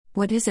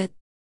What is it?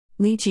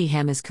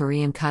 LeeJiHam is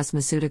Korean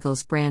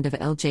cosmeceuticals brand of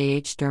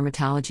LeeJiH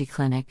dermatology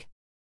clinic.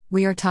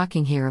 We are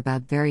talking here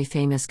about very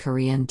famous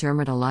Korean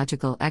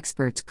dermatological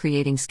experts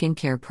creating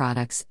skincare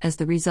products as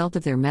the result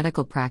of their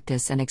medical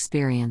practice and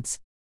experience.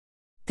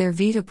 Their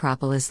Vita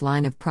Propolis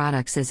line of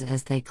products is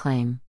as they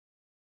claim.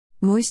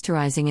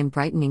 Moisturizing and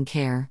brightening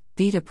care,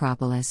 Vita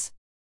Propolis.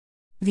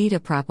 Vita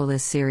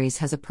Propolis series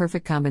has a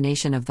perfect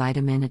combination of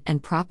vitamin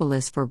and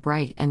propolis for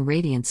bright and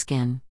radiant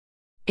skin.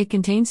 It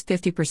contains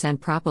 50%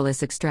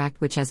 propolis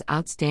extract, which has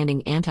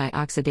outstanding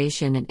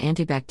antioxidation and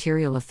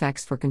antibacterial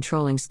effects for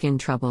controlling skin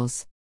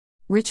troubles.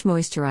 Rich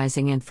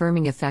moisturizing and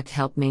firming effect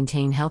help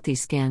maintain healthy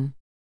skin.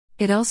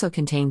 It also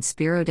contains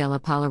Spirodella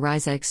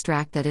polariza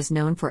extract that is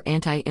known for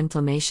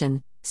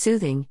anti-inflammation,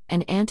 soothing,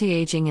 and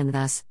anti-aging, and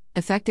thus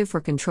effective for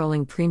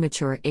controlling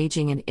premature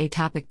aging and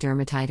atopic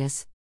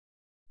dermatitis.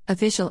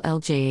 Official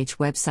LeeJiH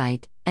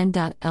website,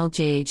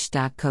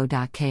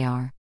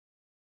 n.leejih.co.kr.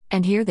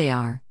 And here they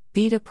are: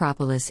 Vita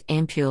Propolis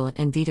Ampoule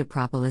and Vita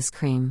Propolis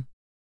Cream.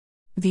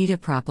 Vita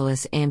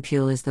Propolis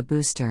Ampoule is the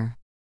booster.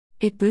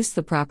 It boosts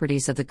the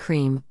properties of the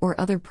cream or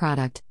other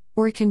product,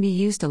 or it can be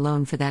used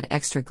alone for that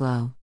extra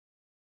glow.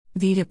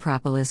 Vita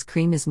Propolis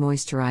Cream is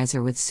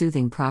moisturizer with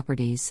soothing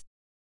properties.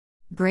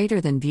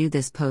 Greater than. View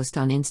this post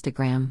on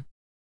Instagram.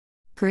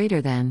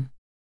 Greater than.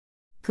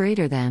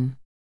 Greater than.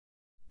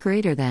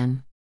 Greater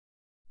than.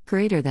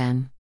 Greater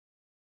than.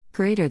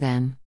 Greater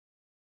than.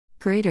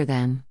 Greater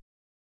than.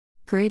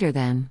 Greater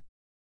than.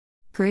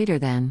 Greater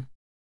than.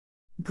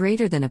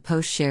 Greater than a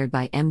post shared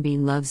by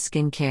MB Loves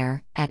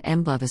Skincare at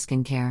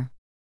MBloveSkincare.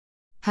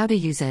 How to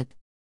use it.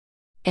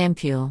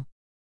 Ampoule.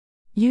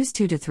 Use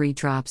 2 to 3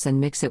 drops and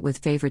mix it with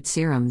favorite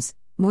serums,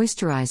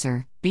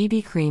 moisturizer,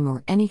 BB cream,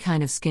 or any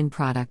kind of skin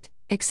product,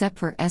 except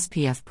for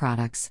SPF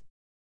products.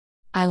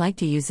 I like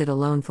to use it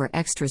alone for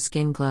extra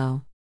skin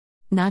glow.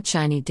 Not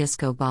shiny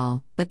disco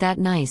ball, but that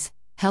nice,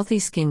 healthy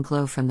skin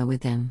glow from the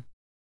within.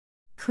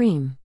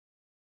 Cream.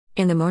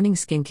 In the morning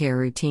skincare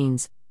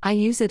routines, I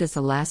use it as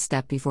the last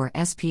step before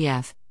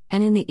SPF,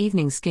 and in the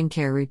evening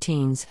skincare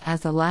routines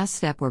as the last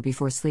step or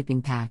before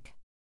sleeping pack.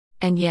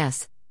 And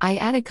yes, I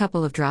add a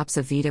couple of drops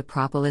of Vita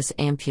Propolis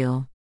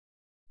Ampoule.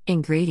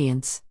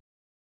 Ingredients.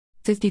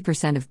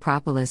 50% of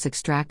propolis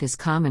extract is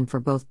common for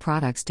both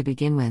products to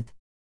begin with.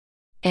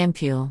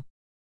 Ampoule.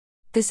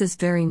 This is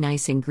very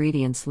nice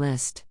ingredients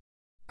list.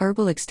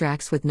 Herbal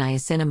extracts with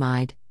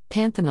niacinamide,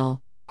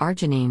 panthenol,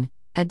 arginine,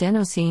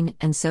 adenosine,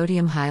 and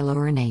sodium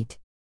hyaluronate.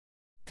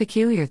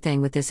 Peculiar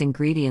thing with this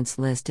ingredients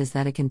list is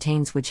that it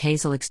contains witch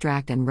hazel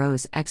extract and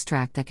rose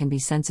extract that can be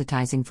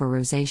sensitizing for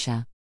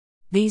rosacea.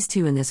 These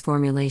two in this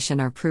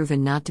formulation are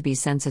proven not to be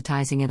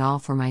sensitizing at all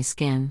for my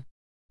skin.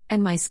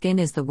 And my skin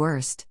is the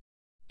worst.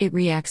 It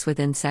reacts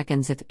within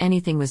seconds if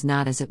anything was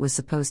not as it was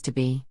supposed to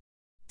be.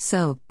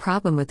 So,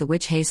 problem with the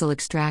witch hazel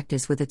extract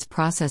is with its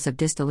process of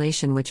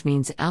distillation, which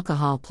means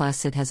alcohol,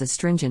 plus it has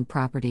astringent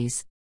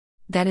properties.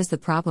 That is the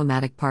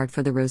problematic part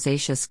for the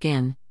rosacea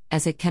skin,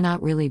 as it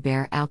cannot really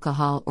bear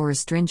alcohol or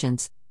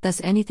astringents,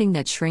 thus anything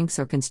that shrinks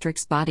or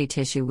constricts body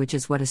tissue, which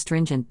is what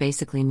astringent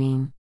basically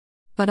mean.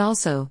 But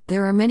also,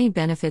 there are many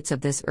benefits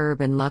of this herb,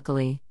 and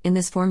luckily, in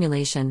this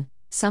formulation,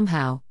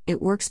 somehow,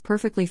 it works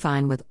perfectly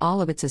fine with all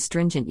of its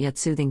astringent yet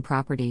soothing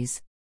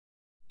properties.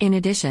 In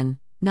addition,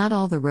 not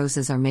all the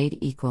roses are made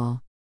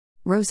equal.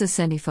 Rosa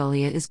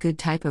centifolia is good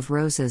type of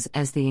roses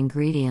as the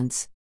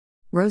ingredients.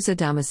 Rosa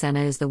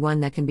damascena is the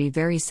one that can be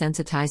very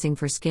sensitizing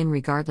for skin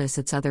regardless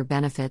its other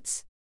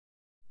benefits.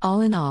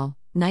 All in all,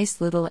 nice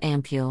little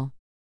ampoule.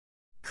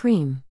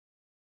 Cream.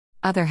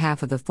 Other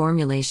half of the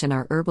formulation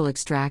are herbal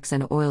extracts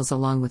and oils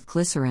along with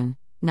glycerin,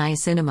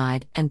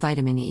 niacinamide, and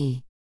vitamin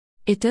E.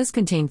 It does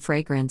contain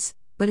fragrance,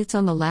 but it's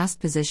on the last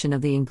position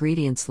of the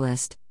ingredients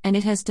list, and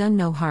it has done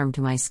no harm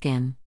to my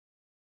skin.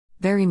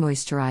 Very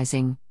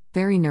moisturizing,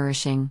 very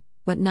nourishing,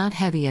 but not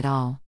heavy at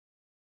all.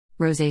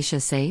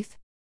 Rosacea safe?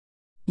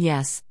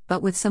 Yes,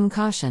 but with some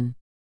caution.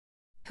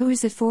 Who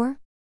is it for?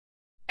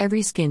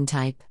 Every skin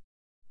type.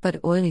 But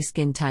oily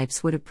skin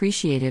types would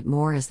appreciate it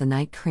more as the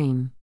night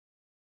cream.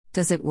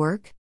 Does it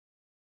work?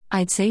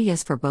 I'd say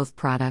yes for both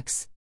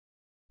products.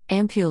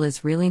 Ampoule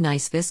is really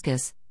nice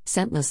viscous,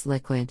 scentless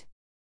liquid.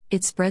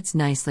 It spreads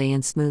nicely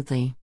and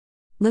smoothly.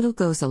 Little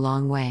goes a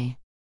long way.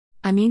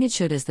 I mean it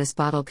should, as this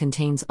bottle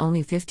contains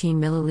only 15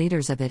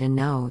 milliliters of it, and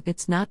no,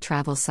 it's not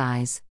travel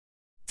size.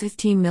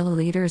 15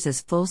 milliliters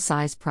is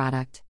full-size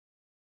product.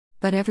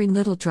 But every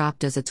little drop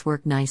does its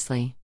work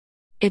nicely.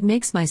 It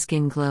makes my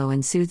skin glow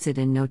and soothes it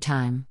in no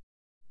time.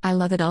 I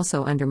love it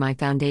also under my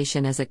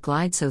foundation as it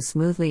glides so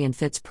smoothly and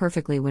fits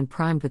perfectly when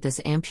primed with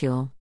this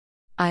ampoule.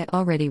 I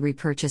already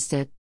repurchased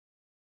it.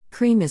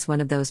 Cream is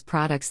one of those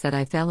products that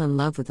I fell in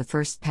love with the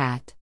first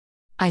pat.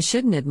 I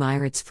shouldn't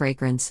admire its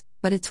fragrance,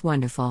 but it's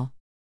wonderful.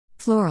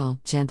 Floral,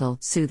 gentle,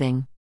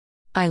 soothing.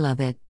 I love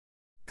it.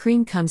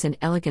 Cream comes in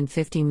elegant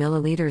 50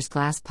 milliliters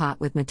glass pot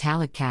with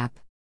metallic cap.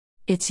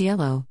 It's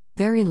yellow,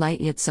 very light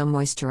yet so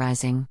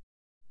moisturizing.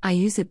 I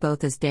use it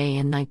both as day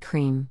and night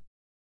cream.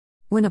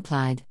 When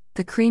applied,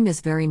 the cream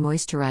is very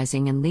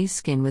moisturizing and leaves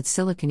skin with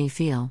silicone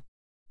feel.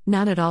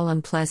 Not at all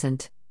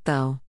unpleasant,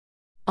 though.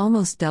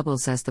 Almost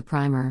doubles as the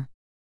primer.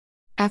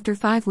 After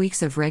 5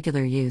 weeks of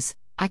regular use,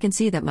 I can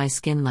see that my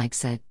skin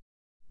likes it.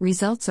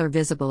 Results are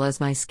visible as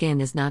my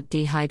skin is not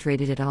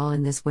dehydrated at all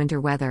in this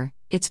winter weather,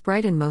 it's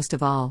bright and most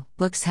of all,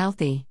 looks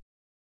healthy.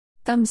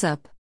 Thumbs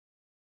up.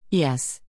 Yes.